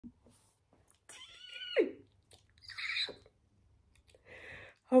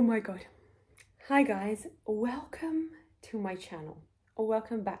Oh my god. Hi guys, welcome to my channel, or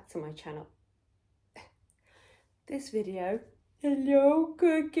welcome back to my channel. This video, hello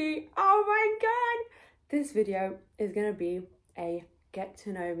cookie, oh my god. This video is gonna be a get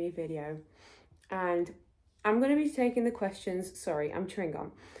to know me video, and I'm gonna be taking the questions. Sorry, I'm chewing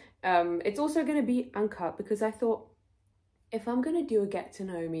gum. It's also gonna be uncut because I thought if I'm gonna do a get to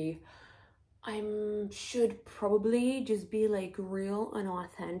know me, I should probably just be like real and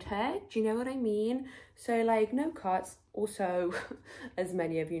authentic. Do you know what I mean? So like no cuts. Also, as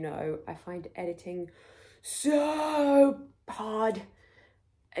many of you know, I find editing so hard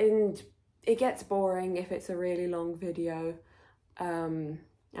and it gets boring if it's a really long video, and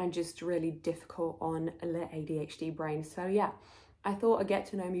just really difficult on the ADHD brain. So yeah, I thought a get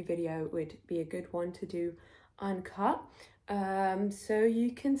to know me video would be a good one to do uncut. So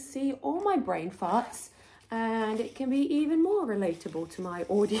you can see all my brain farts and it can be even more relatable to my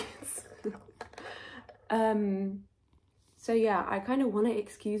audience. So yeah, I kind of want to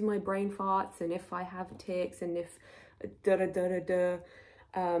excuse my brain farts and if I have tics and if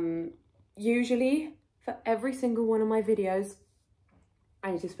usually for every single one of my videos,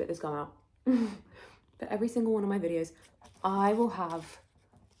 I need to spit this gum out. For every single one of my videos, I will have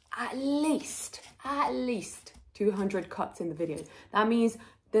at least 200 cuts in the video. That means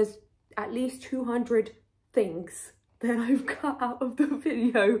there's at least 200 things that I've cut out of the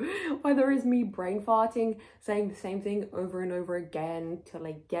video, whether it's me brain farting, saying the same thing over and over again to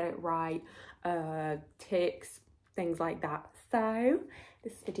like get it right, tics, things like that. So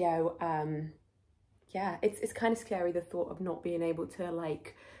this video, yeah, it's kind of scary, the thought of not being able to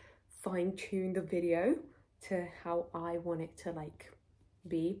like fine tune the video to how I want it to like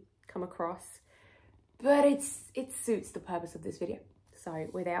come across. But it suits the purpose of this video. So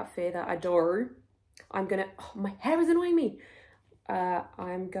without further ado, I'm gonna, oh, my hair is annoying me.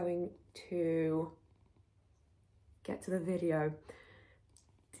 I'm going to get to the video.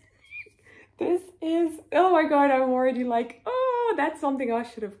 This is, oh my god, I'm already like, oh, that's something I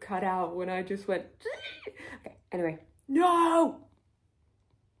should have cut out when I just went. Okay, anyway, no!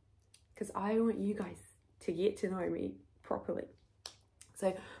 Because I want you guys to get to know me properly.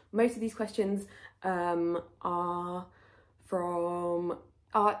 So most of these questions are from,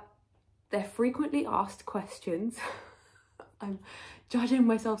 they're frequently asked questions. I'm judging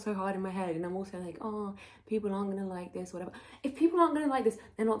myself so hard in my head, and I'm also like, oh, people aren't gonna like this, whatever. If people aren't gonna like this,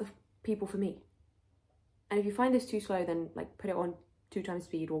 they're not the people for me. And if you find this too slow, then like put it on 2 times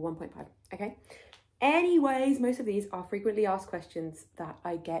speed or 1.5, okay? Anyways, most of these are frequently asked questions that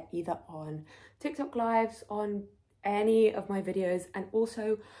I get either on TikTok lives, on any of my videos, and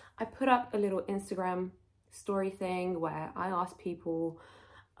also I put up a little Instagram story thing where I ask people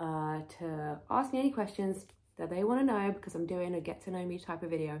to ask me any questions that they want to know, because I'm doing a get to know me type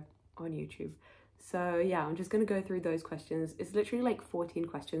of video on YouTube. So yeah, I'm just going to go through those questions. It's literally like 14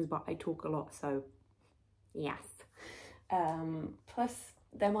 questions, but I talk a lot, so yes. Plus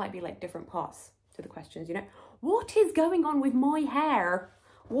there might be like different parts to the questions, you know. What is going on with my hair?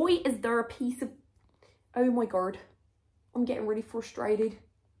 Why is there a piece of, oh my god, I'm getting really frustrated.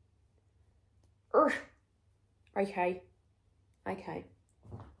 Urgh. Okay,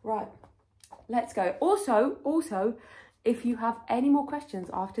 right, let's go. Also, if you have any more questions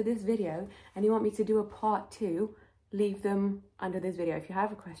after this video and you want me to do a part 2, leave them under this video. If you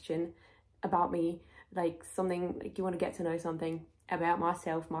have a question about me, like something, like you want to get to know something about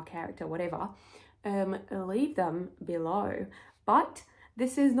myself, my character, whatever, leave them below. But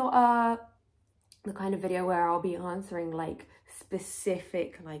this is not the kind of video where I'll be answering like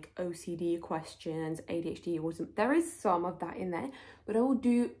specific like OCD questions, ADHD, autism. There is some of that in there, but I will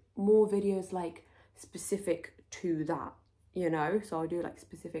do more videos like specific to that, you know. So I'll do like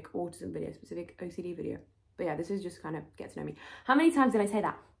specific autism video, specific OCD video. But yeah, this is just kind of get to know me. How many times did I say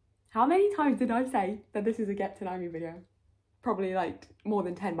that? How many times did I say that this is a get to know me video? Probably like more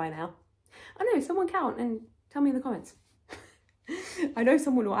than 10 by now. I know, someone count and tell me in the comments. I know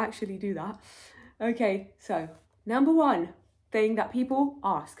someone will actually do that. Okay, so number 1 thing that people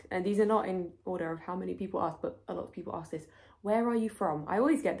ask, and these are not in order of how many people ask, but a lot of people ask this: where are you from? I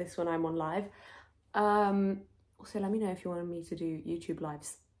always get this when I'm on live. Also, let me know if you want me to do YouTube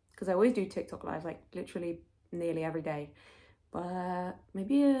lives, because I always do TikTok lives, like literally nearly every day. But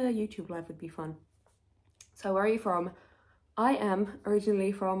maybe a YouTube live would be fun. So where are you from? I am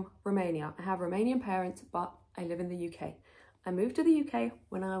originally from Romania. I have Romanian parents, but I live in the UK. I moved to the UK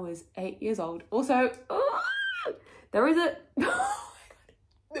when I was 8 years old. Also, there is a,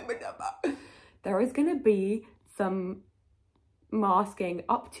 there is gonna be some masking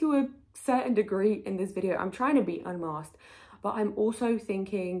up to a certain degree in this video. I'm trying to be unmasked. but I'm also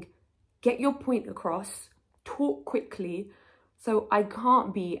thinking, get your point across, talk quickly. So I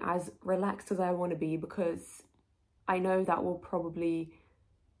can't be as relaxed as I want to be, because I know that will probably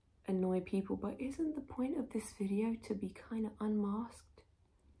annoy people, but isn't the point of this video to be kind of unmasked?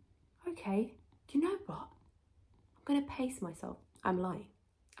 Okay, you know what? I'm gonna pace myself. I'm lying.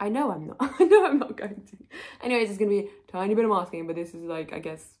 I know I'm not. I know I'm not going to. Anyways, it's gonna be a tiny bit of masking, but this is like, I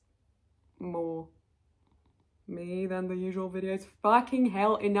guess, more me than the usual videos. Fucking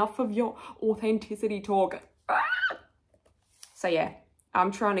hell, enough of your authenticity talk. Ah! So yeah,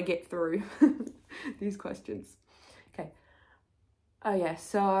 I'm trying to get through these questions. Okay. Oh yeah,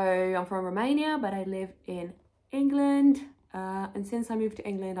 so I'm from Romania, but I live in England. And since I moved to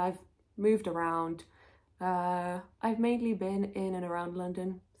England, I've moved around. I've mainly been in and around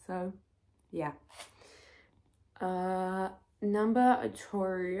London, so yeah. Number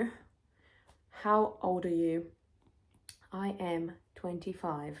 2, how old are you? I am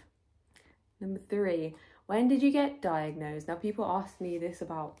 25. Number 3, when did you get diagnosed? Now, people ask me this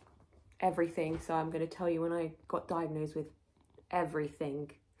about everything, so I'm going to tell you when I got diagnosed with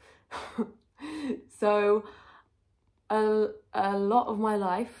everything. So a lot of my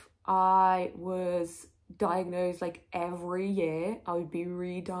life I was diagnosed like every year. I would be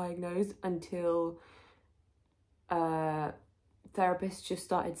re-diagnosed until therapists just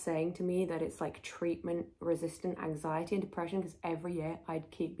started saying to me that it's like treatment resistant anxiety and depression, because every year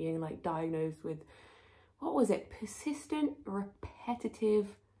I'd keep being like diagnosed with, what was it, persistent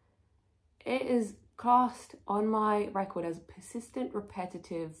repetitive, it is classed on my record as persistent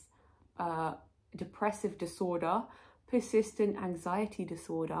repetitive depressive disorder, persistent anxiety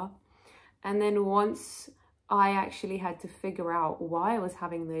disorder. And then once I actually had to figure out why I was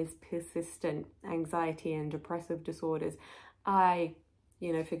having those persistent anxiety and depressive disorders, I,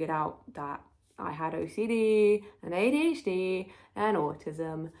 figured out that I had OCD and ADHD and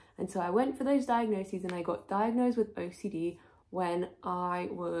autism. And so I went for those diagnoses, and I got diagnosed with OCD when I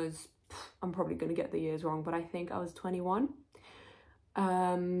was, I'm probably going to get the years wrong, but I think I was 21.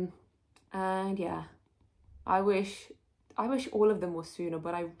 And yeah, I wish all of them were sooner,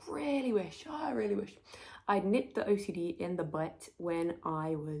 but I really wish I'd nipped the OCD in the butt when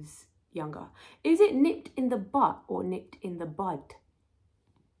I was younger. Is it nipped in the butt or nipped in the bud?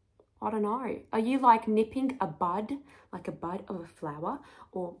 I don't know. Are you like nipping a bud, like a bud of a flower,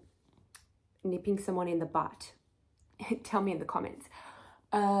 or nipping someone in the butt? Tell me in the comments.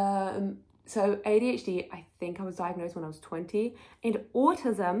 So ADHD, I think I was diagnosed when I was 20. And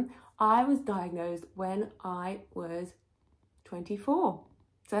autism, I was diagnosed when I was 24.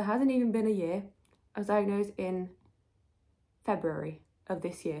 So it hasn't even been a year. I was diagnosed in February of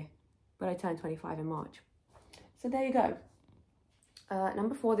this year, but I turned 25 in March. So there you go.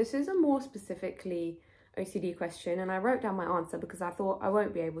 Number 4, this is a more specifically OCD question, and I wrote down my answer because I thought I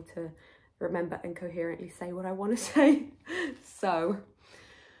won't be able to remember and coherently say what I want to say. So,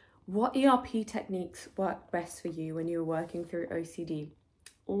 what ERP techniques work best for you when you're working through OCD?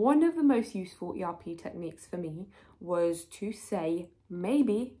 One of the most useful ERP techniques for me was to say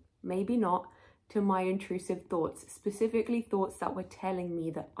maybe, maybe not to my intrusive thoughts, specifically thoughts that were telling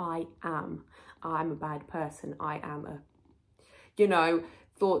me that I'm a bad person, I am a,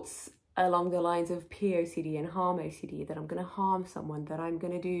 thoughts along the lines of POCD and harm OCD, that I'm going to harm someone, that I'm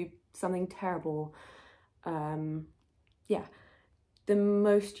going to do something terrible. Yeah, the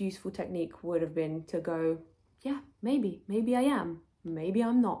most useful technique would have been to go, yeah, maybe I am, maybe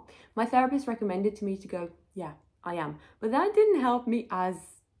I'm not. My therapist recommended to me to go, yeah, I am. But that didn't help me as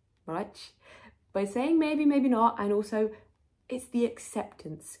much by saying maybe, maybe not. And also it's the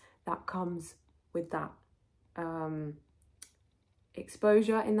acceptance that comes with that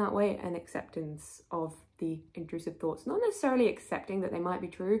exposure in that way, and acceptance of the intrusive thoughts. Not necessarily accepting that they might be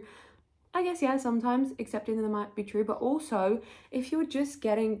true. I guess, yeah, sometimes accepting that they might be true, but also if you're just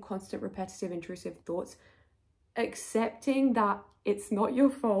getting constant repetitive intrusive thoughts, accepting that it's not your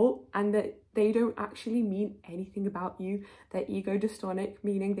fault and that they don't actually mean anything about you. They're ego dystonic,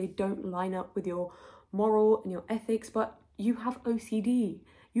 meaning they don't line up with your moral and your ethics, but you have OCD.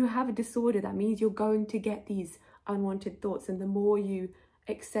 You have a disorder. That means you're going to get these unwanted thoughts, and the more you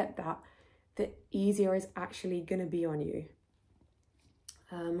accept that, the easier it's actually going to be on you.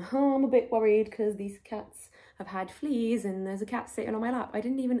 I'm a bit worried because these cats have had fleas, and there's a cat sitting on my lap. I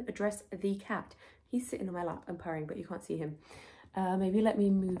didn't even address the cat. He's sitting on my lap and purring, but you can't see him. Maybe let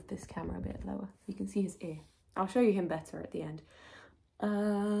me move this camera a bit lower so you can see his ear. I'll show you him better at the end.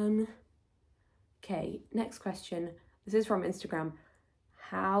 Okay, next question. This is from Instagram.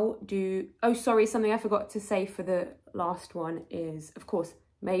 Oh, sorry, something I forgot to say for the last one is, of course,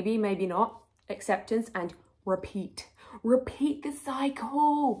 maybe, maybe not, acceptance, and repeat. Repeat the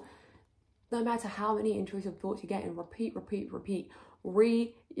cycle. No matter how many intrusive thoughts you get in, repeat, repeat, repeat.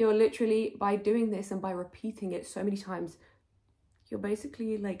 You're literally, by doing this and by repeating it so many times, you're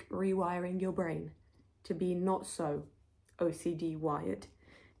basically like rewiring your brain to be not so OCD wired.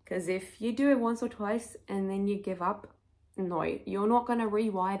 Because if you do it once or twice and then you give up, no, you're not going to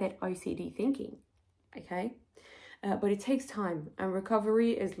rewire that OCD thinking, okay? But it takes time, and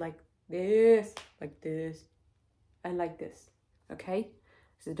recovery is like this, and like this, okay?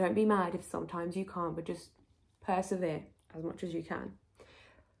 So don't be mad if sometimes you can't, but just persevere as much as you can.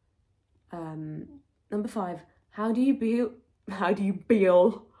 Number 5, how do you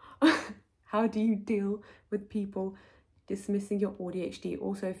deal with people dismissing your ADHD?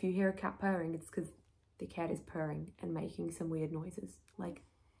 Also, if you hear a cat purring, it's because the cat is purring and making some weird noises, like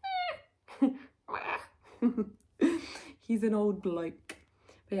he's an old bloke.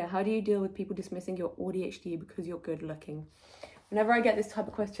 But yeah, how do you deal with people dismissing your ADHD because you're good looking? Whenever I get this type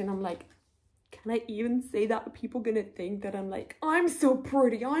of question, I'm like, can I even say that? Are people gonna think that I'm like, I'm so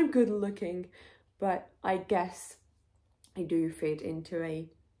pretty, I'm good looking? But I guess I do fit into a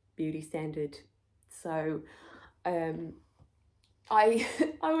beauty standard. So I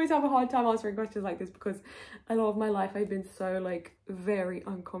always have a hard time answering questions like this, because a lot of my life I've been so like very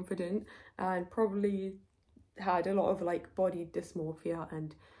unconfident and probably had a lot of like body dysmorphia.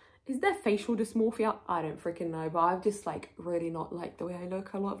 And is there facial dysmorphia? I don't freaking know, but I've just like really not liked the way I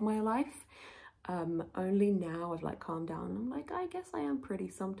look a lot of my life. Only now I've like calmed down. I'm like, I guess I am pretty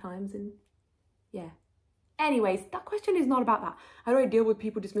sometimes, and yeah. Anyways, that question is not about that. How do I deal with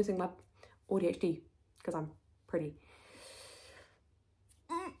people dismissing my ADHD because I'm pretty?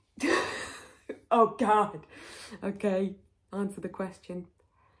 Oh God. Okay, answer the question.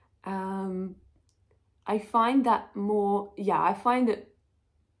 I find that I find that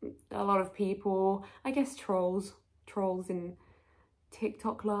a lot of people, I guess trolls in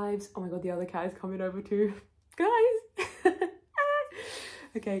TikTok lives. Oh my God, the other cat is coming over too. Guys.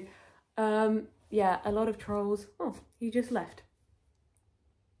 Okay. Yeah, a lot of trolls. Oh, he just left.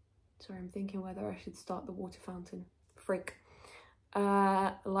 Sorry, I'm thinking whether I should start the water fountain. Frick.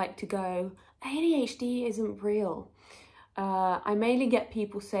 Like to go, ADHD isn't real. I mainly get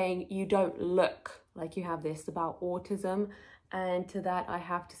people saying you don't look like you have this about autism, and to that I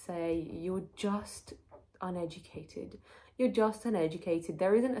have to say you're just uneducated. You're just uneducated.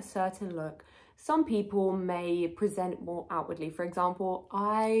 There isn't a certain look. Some people may present more outwardly. For example,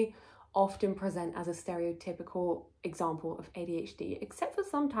 I often present as a stereotypical example of ADHD, except for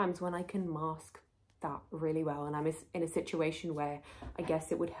sometimes when I can mask that really well and I'm in a situation where I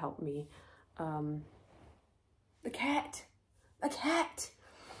guess it would help me. The cat.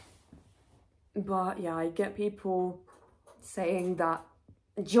 But yeah, I get people saying that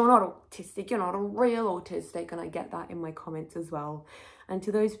you're not autistic, you're not a real autistic, and I get that in my comments as well. And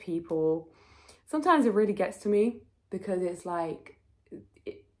to those people, sometimes it really gets to me, because it's like,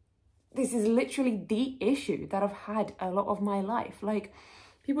 this is literally the issue that I've had a lot of my life. Like,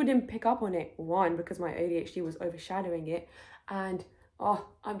 people didn't pick up on it, one, because my ADHD was overshadowing it, and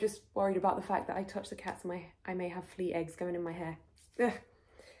I'm just worried about the fact that I touch the cats and I may have flea eggs going in my hair. Ugh.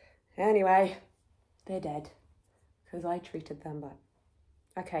 Anyway, they're dead because I treated them. But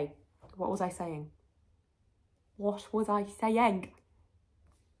okay, what was I saying?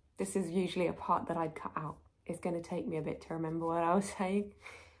 This is usually a part that I'd cut out. It's going to take me a bit to remember what I was saying.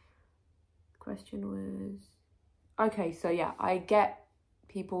 Question was, okay, so yeah, I get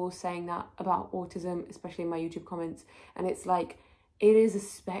people saying that about autism, especially in my YouTube comments, and it's like, it is a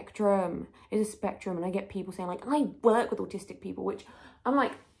spectrum. It's a spectrum. And I get people saying like, I work with autistic people, which I'm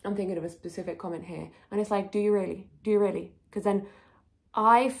like, I'm thinking of a specific comment here, and it's like, do you really? Because then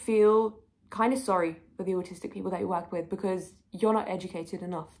I feel kind of sorry for the autistic people that you work with, because you're not educated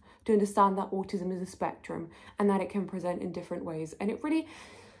enough to understand that autism is a spectrum and that it can present in different ways. And it really,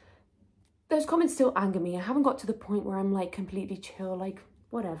 those comments still anger me. I haven't got to the point where I'm like completely chill, like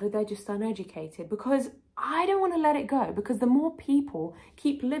whatever, they're just uneducated, because I don't want to let it go, because the more people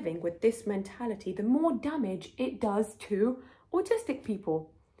keep living with this mentality, the more damage it does to autistic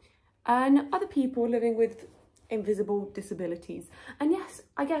people and other people living with invisible disabilities. And yes,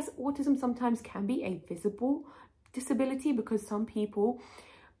 I guess autism sometimes can be a visible disability, because some people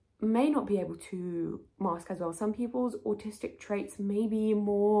may not be able to mask as well. Some people's autistic traits may be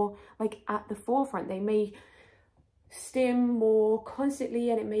more like at the forefront. They may stim more constantly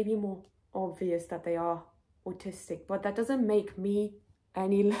and it may be more obvious that they are autistic, but that doesn't make me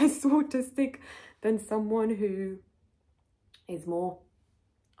any less autistic than someone who is more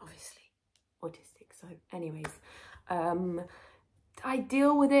obviously autistic. So anyways, I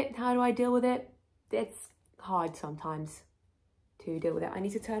deal with it. How do I deal with it? It's hard sometimes to deal with it. I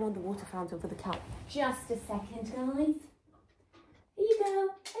need to turn on the water fountain for the cat. Just a second, guys. Here you go.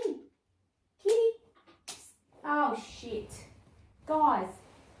 Hey, kitty. Oh, shit. Guys,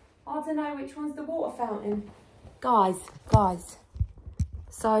 I don't know which one's the water fountain. Guys.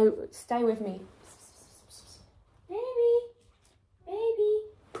 So, stay with me. Baby,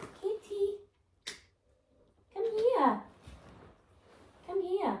 kitty. Come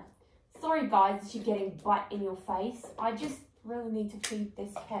here. Sorry, guys, that you're getting butt in your face. I just really need to feed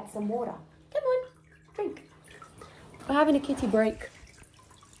this cat some water. Come on, drink. We're having a kitty break.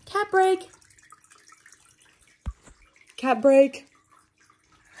 Cat break. Cat break.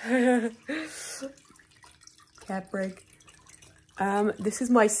 Cat break. This is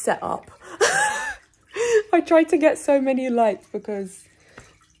my setup. I tried to get so many lights because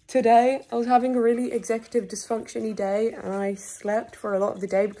today I was having a really executive dysfunction-y day and I slept for a lot of the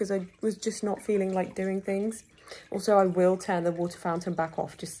day because I was just not feeling like doing things. Also, I will turn the water fountain back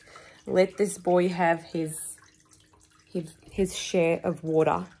off. Just let this boy have his share of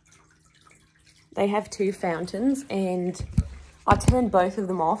water. They have 2 fountains and I turned both of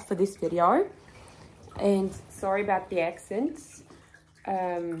them off for this video. And sorry about the accents.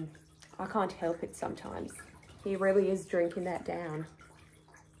 I can't help it sometimes. He really is drinking that down.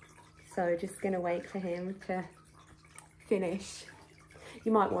 So just gonna wait for him to finish.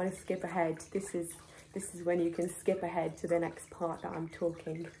 You might want to skip ahead. This is when you can skip ahead to the next part that I'm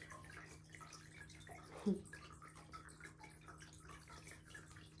talking.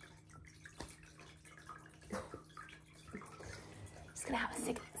 Just gonna have a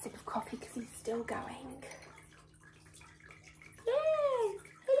sip of coffee because he's still going. Yay!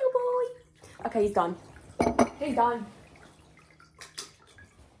 Hello, boy. Okay, he's done. He's done.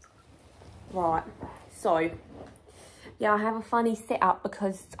 Right. So, yeah, I have a funny setup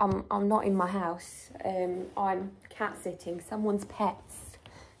because I'm not in my house. I'm cat sitting someone's pets.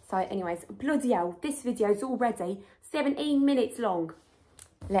 So, anyways, bloody hell, this video is already 17 minutes long.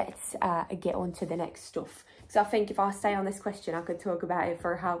 Let's get on to the next stuff. So I think if I stay on this question, I could talk about it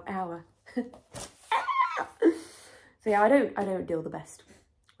for a whole hour. So yeah, I don't deal the best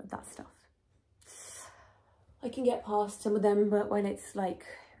with that stuff. I can get past some of them, but when it's like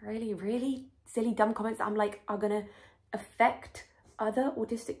really silly, dumb comments, I'm like, are gonna affect other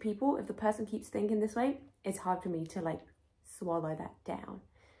autistic people if the person keeps thinking this way, it's hard for me to like swallow that down.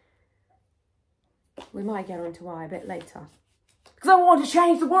 We might get onto why a bit later. Because I want to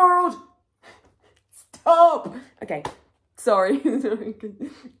change the world! Stop! Okay, sorry.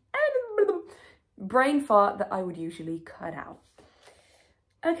 Brain fart that I would usually cut out.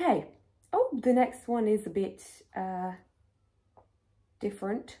 Okay. Oh, the next one is a bit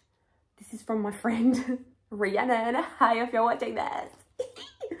different. This is from my friend Rhiannon. Hi, if you're watching this.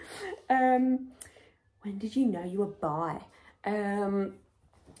 When did you know you were bi?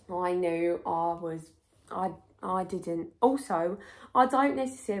 I knew I didn't. Also, I don't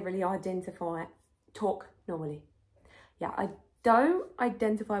necessarily talk normally. Yeah, I don't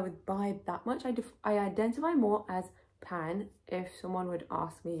identify with bi that much. I identify more as pan. If someone would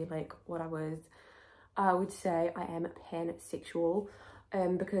ask me like what I was, I would say I am pansexual,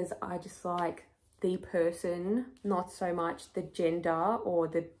 because I just like the person, not so much the gender or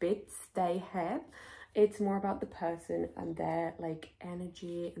the bits they have. It's more about the person and their like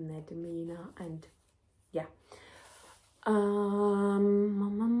energy and their demeanor, and yeah.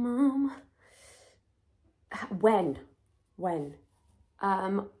 When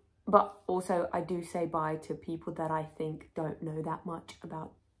but also I do say bye to people that I think don't know that much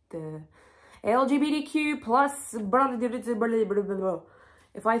about the LGBTQ plus blah, blah, blah, blah, blah, blah.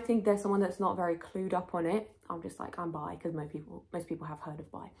 If I think there's someone that's not very clued up on it, I'm just like, I'm bi, because most people have heard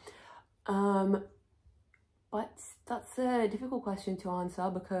of bi. But that's a difficult question to answer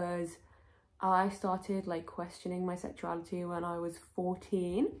because I started like questioning my sexuality when I was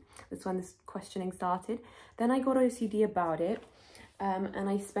 14. That's when this questioning started. Then I got OCD about it. And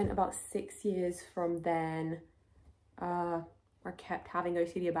I spent about 6 years from then where I kept having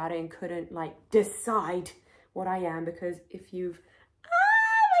OCD about it and couldn't like decide what I am, because if you've,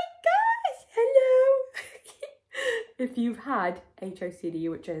 oh my gosh, hello. If you've had HOCD,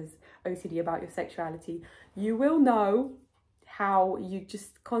 which is OCD about your sexuality, you will know how you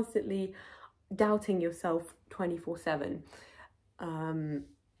just constantly doubting yourself 24/7.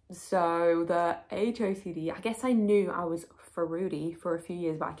 So the HOCD, I guess I knew I was fruity for a few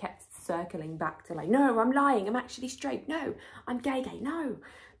years, but I kept circling back to like, no, I'm lying, I'm actually straight, no, I'm gay, no,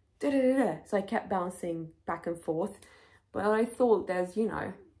 so I kept bouncing back and forth. But I thought there's, you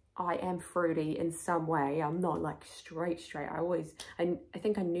know, I am fruity in some way, I'm not like straight. I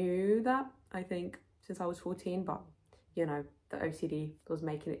think I knew that, I think since I was 14, but you know, the OCD was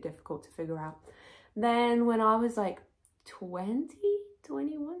making it difficult to figure out. Then when I was like 21,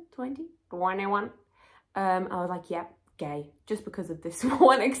 I was like, yep, gay, just because of this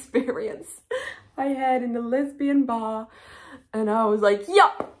one experience I had in the lesbian bar. And I was like,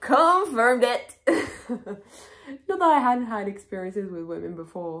 yup, confirmed it. Not that I hadn't had experiences with women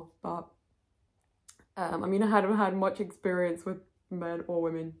before, but I mean, I hadn't had much experience with men or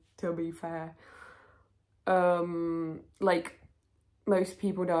women, to be fair. Like, most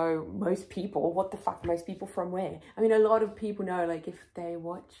people know, what the fuck, most people from where? I mean, a lot of people know, like, if they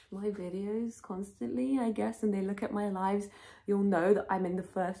watch my videos constantly, I guess, and they look at my lives, you'll know that I'm in the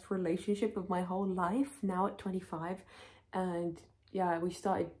first relationship of my whole life, now at 25. And yeah, we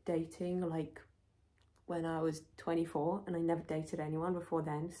started dating, like, when I was 24, and I never dated anyone before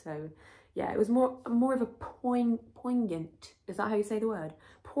then. So yeah, it was more of a poignant, is that how you say the word?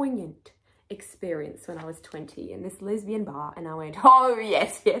 Poignant experience when I was 20 in this lesbian bar, and I went, oh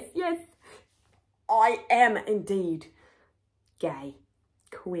yes, I am indeed gay,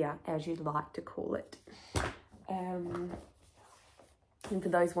 queer, as you'd like to call it. And for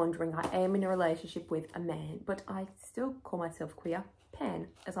those wondering, I am in a relationship with a man, but I still call myself queer, pan,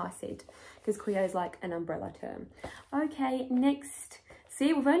 as I said, because queer is like an umbrella term. Okay, next.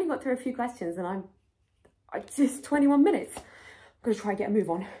 See, we've only got through a few questions, and it's just 21 minutes. I'm gonna try and get a move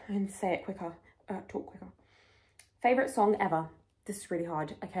on and say it quicker, talk quicker. Favorite song ever. This is really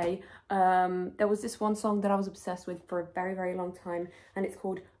hard, okay? There was this one song that I was obsessed with for a very, very long time, and it's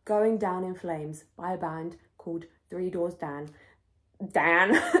called Going Down in Flames by a band called 3 Doors Down.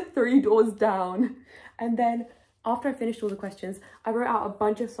 3 Doors Down. And then after I finished all the questions, I wrote out a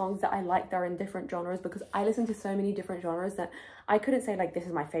bunch of songs that I like that are in different genres, because I listen to so many different genres that I couldn't say like this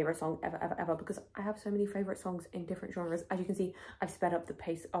is my favorite song ever, because I have so many favorite songs in different genres. As you can see, I've sped up the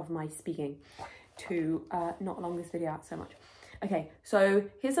pace of my speaking to not long this video out so much. Okay, so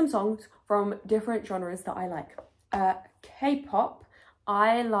here's some songs from different genres that I like. K-pop,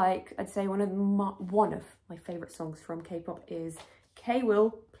 I like, I'd say one of my favorite songs from K-pop is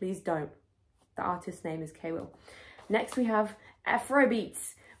K-Will, Please Don't. The artist's name is K-Will. Next we have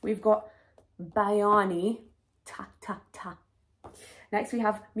Afrobeats. We've got Bayani, Ta Ta Ta. Next we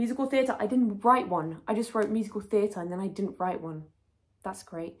have musical theatre. I didn't write one. I just wrote musical theatre and then I didn't write one. That's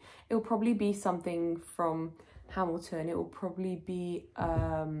great. It'll probably be something from Hamilton. It will probably be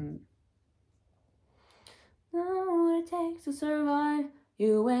know what it takes to survive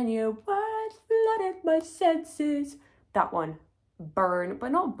you and your words flooded my senses. That one. Burn,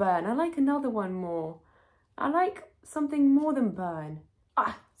 but not Burn. I like another one more. I like something more than Burn.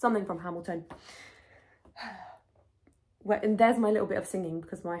 Something from Hamilton. Well, and there's my little bit of singing,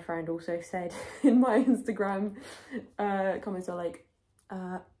 because my friend also said in my Instagram comments are like,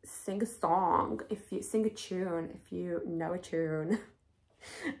 sing a song, if you sing a tune, if you know a tune.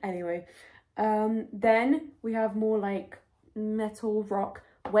 Anyway, then we have more like metal rock.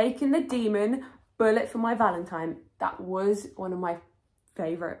 Waking the Demon, Bullet for My Valentine. That was one of my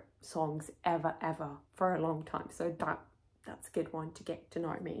favorite songs ever for a long time. So that's a good one to get to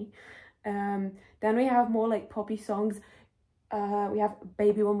know me. Then we have more like poppy songs. We have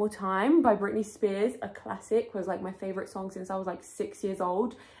Baby One More Time by Britney Spears, a classic, was like my favorite song since I was like 6 years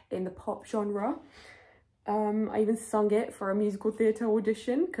old in the pop genre. I even sung it for a musical theatre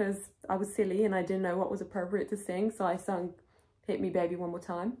audition because I was silly and I didn't know what was appropriate to sing. So I sung Hit Me Baby One More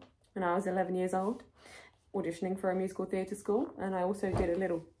Time when I was 11 years old, auditioning for a musical theatre school. And I also did a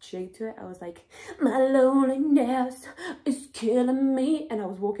little jig to it. I was like, my loneliness is killing me. And I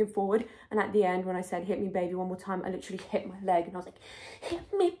was walking forward. And at the end, when I said, hit me baby one more time, I literally hit my leg. And I was like, hit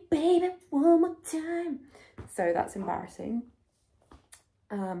me baby one more time. So that's embarrassing.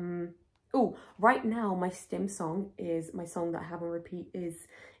 Oh, right now my stim song is, my song that I have on repeat is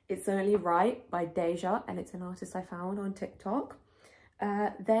It's Only Right by Deja. And it's an artist I found on TikTok.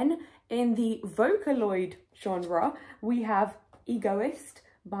 Then in the Vocaloid genre, we have Egoist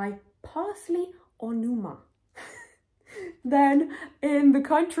by Parsley Onuma. Then in the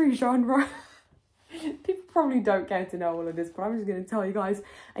country genre, people probably don't care to know all of this, but I'm just going to tell you guys,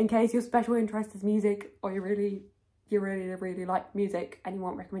 in case your special interest is music, or you really like music and you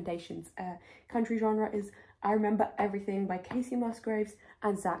want recommendations. Country genre is I Remember Everything by Casey Musgraves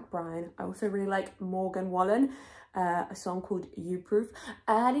and Zach Bryan. I also really like Morgan Wallen. A song called You Proof.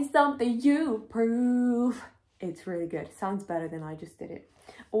 I need something you prove. It's really good. Sounds better than I just did it.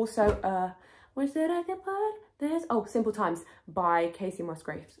 Also, wish that I could put this. Oh, Simple Times by Casey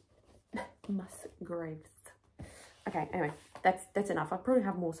Musgraves. Musgraves. Okay, anyway, that's enough. I probably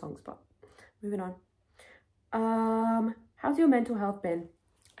have more songs, but moving on. How's your mental health been?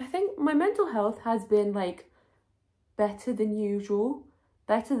 I think my mental health has been like better than usual,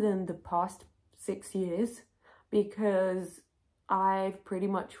 better than the past 6 years, because I've pretty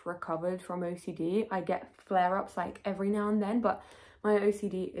much recovered from OCD. I get flare-ups like every now and then, but my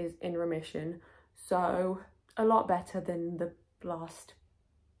OCD is in remission. So a lot better than the last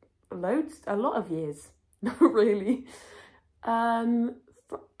a lot of years, really.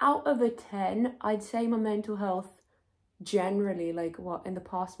 Out of a 10, I'd say my mental health generally, like what in the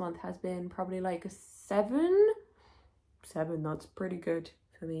past month, has been probably like a 7. That's pretty good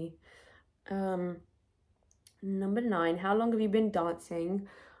for me. Number 9, how long have you been dancing?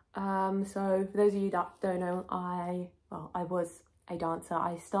 So for those of you that don't know, I was a dancer.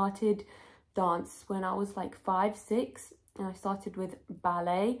 I started dance when I was like 5, 6, and I started with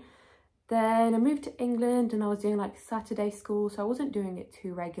ballet. Then I moved to England and I was doing like Saturday school, so I wasn't doing it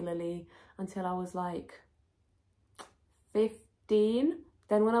too regularly until I was like 15.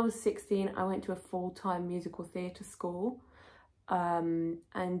 Then when I was 16, I went to a full-time musical theatre school.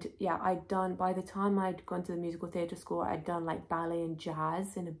 And yeah, by the time I'd gone to the musical theatre school, I'd done like ballet and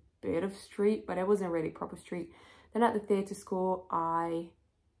jazz and a bit of street, but it wasn't really proper street. Then at the theatre school, I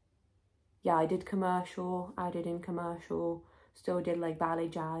did commercial, I did in commercial, still did like ballet,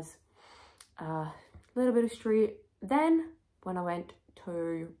 jazz, a little bit of street. Then when I went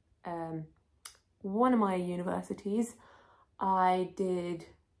to one of my universities, I did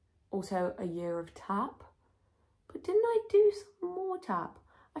also a year of tap. But didn't I do some more tap?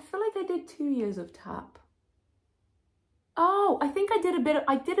 I feel like I did 2 years of tap. Oh, I think I did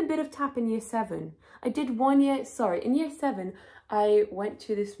a bit of tap in year 7. I did 1 year, sorry, in year 7, I went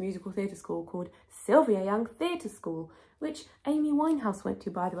to this musical theatre school called Sylvia Young Theatre School, which Amy Winehouse went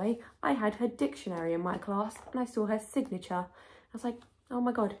to, by the way. I had her dictionary in my class and I saw her signature. I was like, oh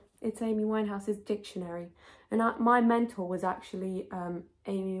my God, it's Amy Winehouse's dictionary. And my mentor was actually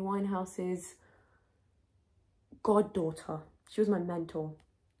Amy Winehouse's goddaughter. She was my mentor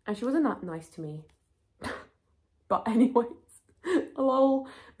and she wasn't that nice to me. But anyways, lol,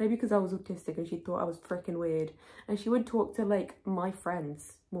 maybe because I was autistic and she thought I was freaking weird, and she would talk to like my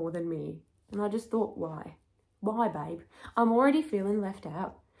friends more than me, and I just thought, why, babe? I'm already feeling left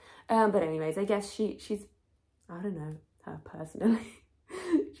out. But anyways, I guess she's, I don't know her personally.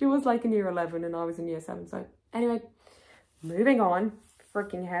 She was like in year 11 and I was in year 7. So anyway, moving on.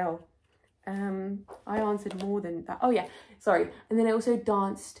 Freaking hell. I answered more than that. Oh yeah, sorry. And then I also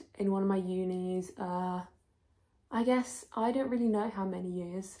danced in one of my unis. I guess I don't really know how many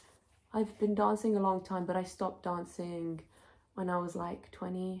years. I've been dancing a long time, but I stopped dancing when I was like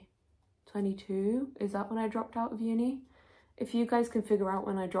 20, 22. Is that when I dropped out of uni? If you guys can figure out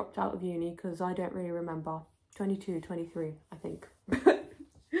when I dropped out of uni, because I don't really remember. 22, 23, I think.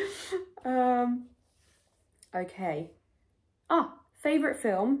 Okay. Favourite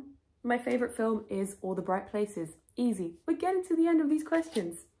film. My favourite film is All the Bright Places. Easy. We're getting to the end of these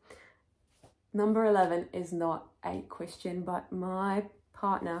questions. Number 11 is not a question, but my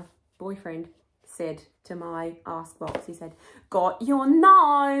boyfriend, said to my ask box, he said, "Got your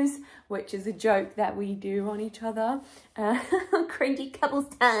nose," which is a joke that we do on each other. Cringy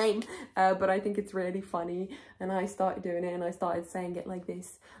couples time. But I think it's really funny. And I started doing it and I started saying it like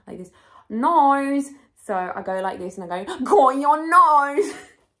this, nose. So I go like this and I go, "Got your nose."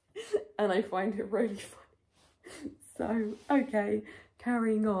 And I find it really funny. So, okay,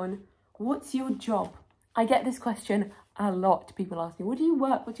 carrying on. What's your job? I get this question a lot. People ask me, what do you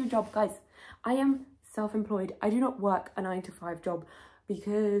work? What's your job? Guys, I am self-employed. I do not work a 9-to-5 job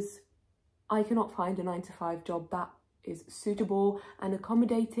because I cannot find a 9-to-5 job that is suitable and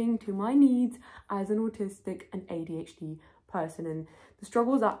accommodating to my needs as an autistic and ADHD person, and the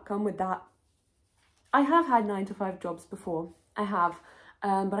struggles that come with that. I have had 9-to-5 jobs before. I have.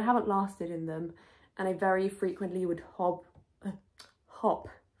 But I haven't lasted in them, and I very frequently would hop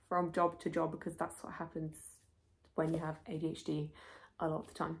from job to job, because that's what happens when you have ADHD a lot of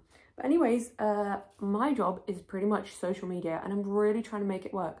the time. But anyways, my job is pretty much social media, and I'm really trying to make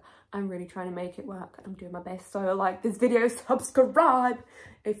it work. I'm doing my best. So like this video, subscribe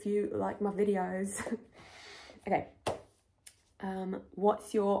if you like my videos. Okay.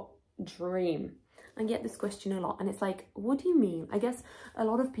 What's your dream? I get this question a lot, and it's like, what do you mean? I guess a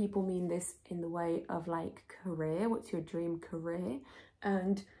lot of people mean this in the way of like career. What's your dream career?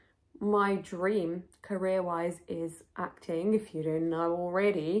 And my dream career-wise is acting, if you didn't know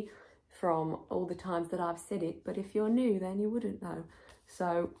already from all the times that I've said it. But if you're new, then you wouldn't know.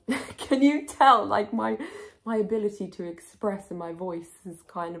 So can you tell, like my ability to express in my voice has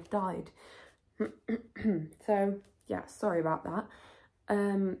kind of died. So yeah, sorry about that.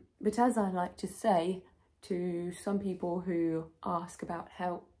 But as I like to say to some people who ask about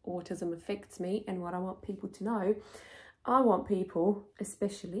how autism affects me and what I want people to know, I want people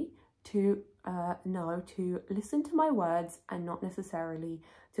especially to know to listen to my words and not necessarily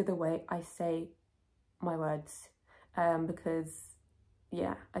to the way I say my words, because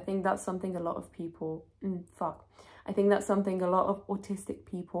yeah, I think that's something a lot of people I think that's something a lot of autistic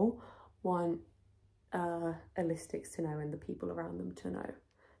people want allistics to know and the people around them to know,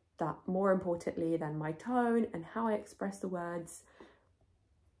 that more importantly than my tone and how I express the words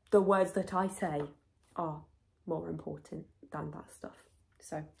that I say are more important than that stuff.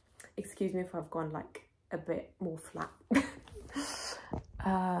 So excuse me if I've gone like a bit more flat.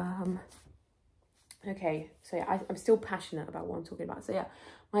 Okay, so yeah, I'm still passionate about what I'm talking about. So yeah,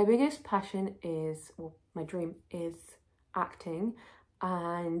 my biggest passion is, well, my dream is acting,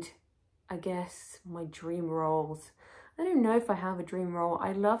 and I guess my dream roles, I don't know if I have a dream role.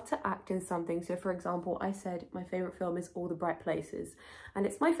 I love to act in something. So for example, I said my favorite film is All the Bright Places, and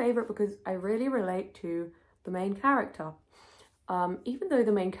it's my favorite because I really relate to the main character. Even though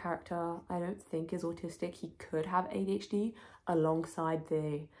the main character I don't think is autistic, he could have ADHD alongside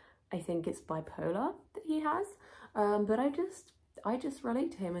the, I think it's bipolar that he has, but I just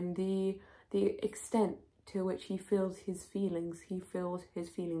relate to him, and the extent to which he feels his feelings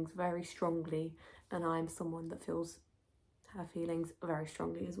very strongly, and I'm someone that feels her feelings very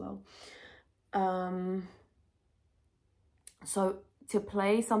strongly as well. So to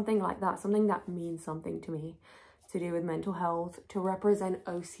play something like that, something that means something to me, to do with mental health, to represent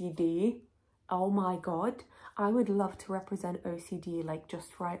OCD, oh my god, I would love to represent OCD, like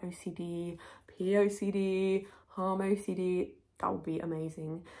just right OCD, POCD, harm OCD. That would be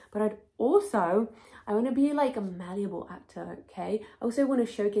amazing. But I want to be like a malleable actor, okay? I also want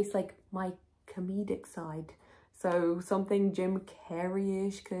to showcase like my comedic side. So something Jim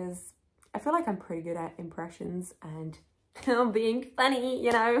Carrey-ish, because I feel like I'm pretty good at impressions and being funny,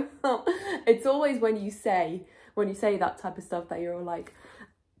 you know? It's always when you say that type of stuff that you're like,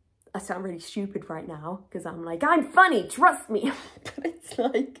 I sound really stupid right now because I'm like, I'm funny, trust me. But it's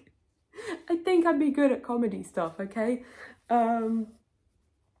like, I think I'd be good at comedy stuff, okay?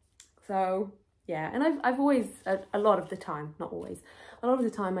 So yeah, and I've always, a lot of the time, not always, a lot of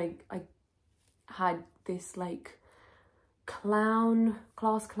the time I had this like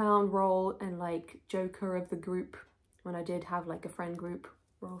class clown role and like joker of the group when I did have like a friend group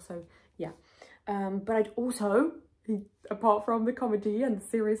role. So yeah, but I'd also, apart from the comedy and the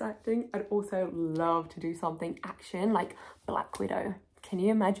serious acting, I'd also love to do something action like Black Widow. Can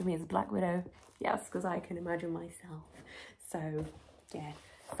you imagine me as Black Widow? Yes, because I can imagine myself. So yeah,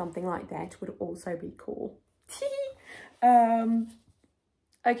 something like that would also be cool.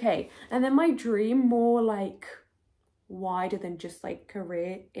 Okay, and then my dream, more like wider than just like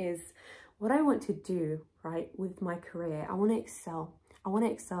career, is what I want to do, right, with my career. I want to excel. I want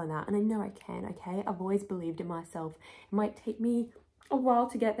to excel in that, and I know I can, okay? I've always believed in myself. It might take me a while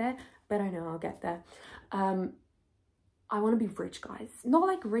to get there, but I know I'll get there. I want to be rich, guys. Not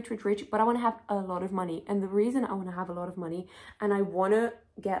like rich, but I want to have a lot of money. And the reason I want to have a lot of money, and I want to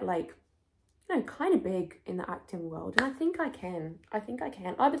get like, you know, kind of big in the acting world. And I think I can. I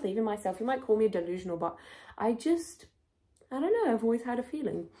believe in myself. You might call me delusional, but I don't know. I've always had a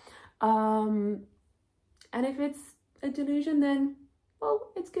feeling. And if it's a delusion, then,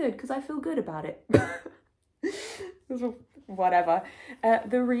 well, it's good because I feel good about it. Whatever.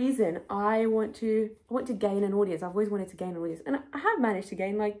 The reason I want to gain an audience, I've always wanted to gain an audience, and I have managed to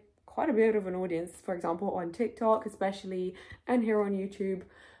gain like quite a bit of an audience, for example on TikTok especially, and here on YouTube,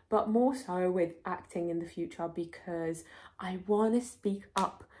 but more so with acting in the future, because I want to speak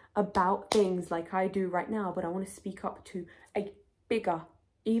up about things like I do right now, but I want to speak up to a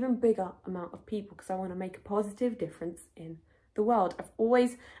even bigger amount of people, because I want to make a positive difference in the world. I've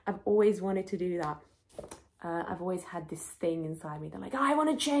always wanted to do that. I've always had this thing inside me that like, I want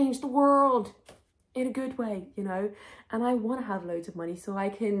to change the world in a good way, you know, and I want to have loads of money so I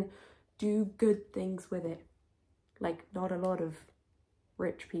can do good things with it, like not a lot of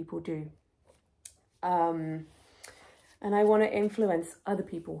rich people do. And I want to influence other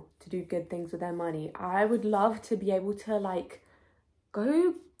people to do good things with their money. I would love to be able to like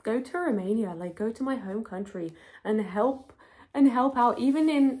go to Romania, like go to my home country and help out, even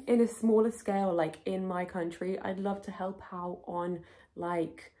in a smaller scale, like in my country. I'd love to help out on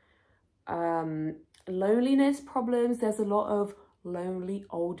like loneliness problems. There's a lot of lonely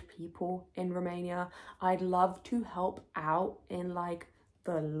old people in Romania. I'd love to help out in like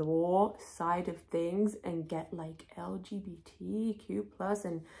the law side of things and get like LGBTQ plus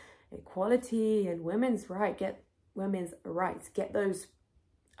and equality and women's rights, get those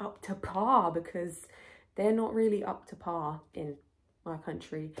up to par, because they're not really up to par in my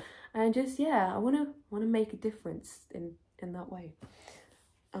country, and just, yeah, I want to make a difference in that way.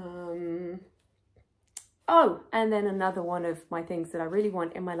 Oh, and then another one of my things that I really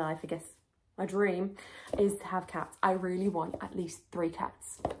want in my life, I guess my dream, is to have cats. I really want at least 3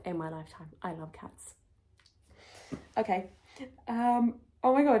 cats in my lifetime. I love cats. Okay. Oh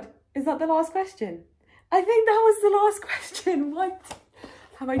my god, is that the last question? I think that was the last question. What?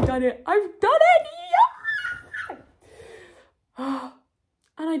 Have I done it? I've done it! Yeah!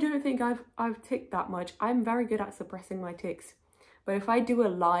 And I don't think I've ticked that much. I'm very good at suppressing my ticks. But if I do a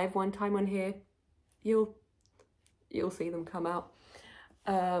live one time on here, you'll see them come out.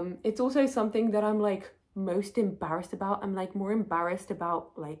 It's also something that I'm like most embarrassed about. I'm like more embarrassed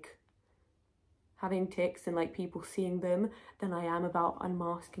about like having tics and like people seeing them than I am about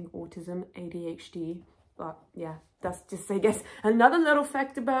unmasking autism, ADHD. But yeah, that's just, I guess, another little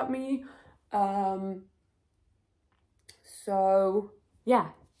fact about me. So yeah,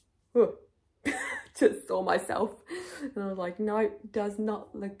 just saw myself and I was like, no, does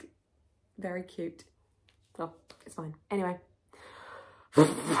not look very cute. Oh, it's fine. Anyway,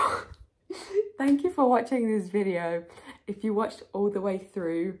 thank you for watching this video. If you watched all the way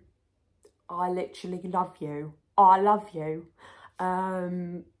through, I literally love you. I love you.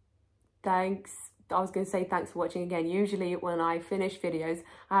 Thanks. I was going to say thanks for watching again. Usually when I finish videos,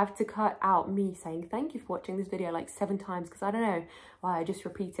 I have to cut out me saying thank you for watching this video like 7 times because I don't know why, I just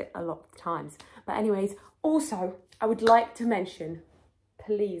repeat it a lot of times. But anyways, also I would like to mention,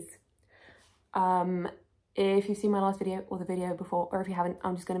 please, if you've seen my last video or the video before, or if you haven't,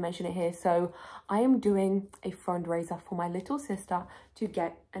 I'm just going to mention it here. So I am doing a fundraiser for my little sister to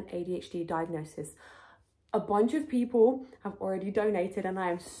get an ADHD diagnosis. A bunch of people have already donated and I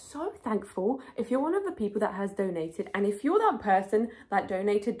am so thankful. If you're one of the people that has donated, and if you're that person that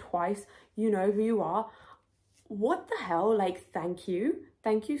donated twice, you know who you are. What the hell? Like, thank you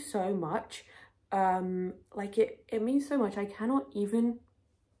so much. Like it means so much. I cannot even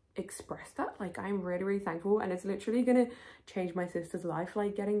express that. Like, I'm really thankful, and it's literally gonna change my sister's life,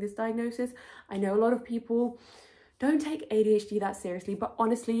 like getting this diagnosis. I know a lot of people don't take ADHD that seriously, but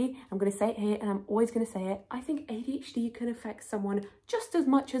honestly, I'm going to say it here and I'm always going to say it. I think ADHD can affect someone just as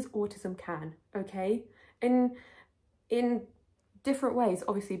much as autism can, okay? In different ways,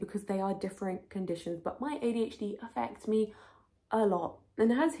 obviously, because they are different conditions, but my ADHD affects me a lot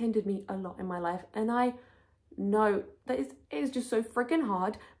and has hindered me a lot in my life. And I know that it is just so freaking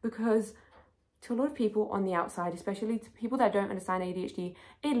hard, because to a lot of people on the outside, especially to people that don't understand ADHD,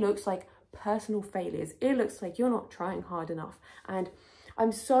 it looks like personal failures. It looks like you're not trying hard enough, and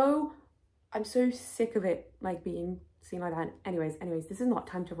I'm so sick of it, like, being seen like that. Anyways, this is not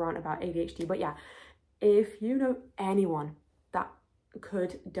time to rant about ADHD, but yeah, if you know anyone that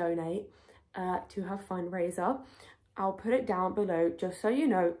could donate to her fundraiser, I'll put it down below. Just so you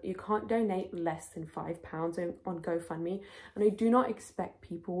know, you can't donate less than £5 on GoFundMe, and I do not expect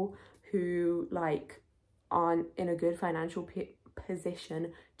people who like aren't in a good financial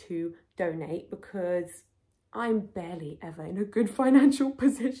position to donate, because I'm barely ever in a good financial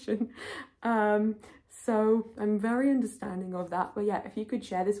position. So I'm very understanding of that. But yeah, if you could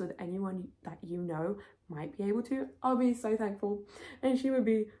share this with anyone that you know might be able to, I'll be so thankful, and she would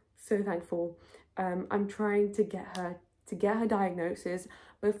be so thankful. I'm trying to get her diagnosis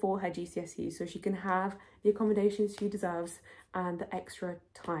before her GCSE, so she can have the accommodations she deserves and the extra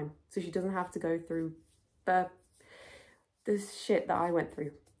time, so she doesn't have to go through the shit that I went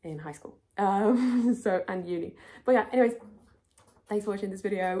through in high school, and uni. But yeah, anyways, thanks for watching this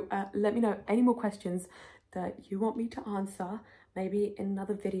video. Let me know any more questions that you want me to answer, maybe in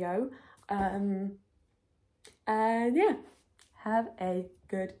another video. And yeah, have a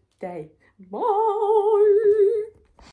good day. Bye.